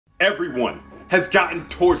Everyone has gotten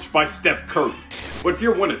torched by Steph Curry. But if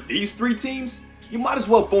you're one of these three teams, you might as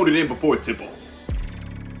well phone it in before tip-off.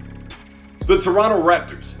 The Toronto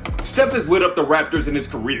Raptors. Steph has lit up the Raptors in his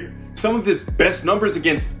career, some of his best numbers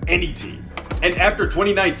against any team. And after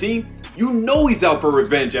 2019, you know he's out for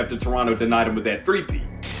revenge after Toronto denied him with that three-peat.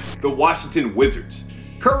 The Washington Wizards.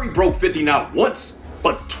 Curry broke 50 not once,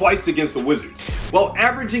 but twice against the Wizards, while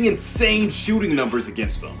averaging insane shooting numbers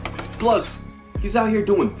against them. Plus, he's out here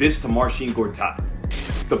doing this to Marcin Gortat.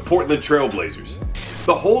 The Portland Trail Blazers.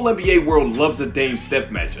 The whole NBA world loves a Dame Steph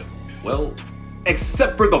matchup. Well,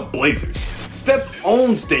 except for the Blazers. Steph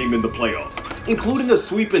owns Dame in the playoffs, including a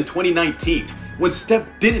sweep in 2019 when Steph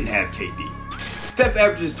didn't have KD. Steph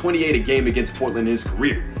averages 28 a game against Portland in his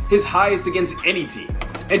career, his highest against any team,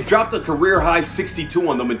 and dropped a career-high 62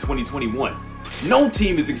 on them in 2021. No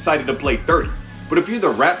team is excited to play 30, but if you're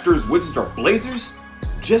the Raptors, Wizards, or Blazers,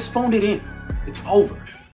 just phone it in. It's over.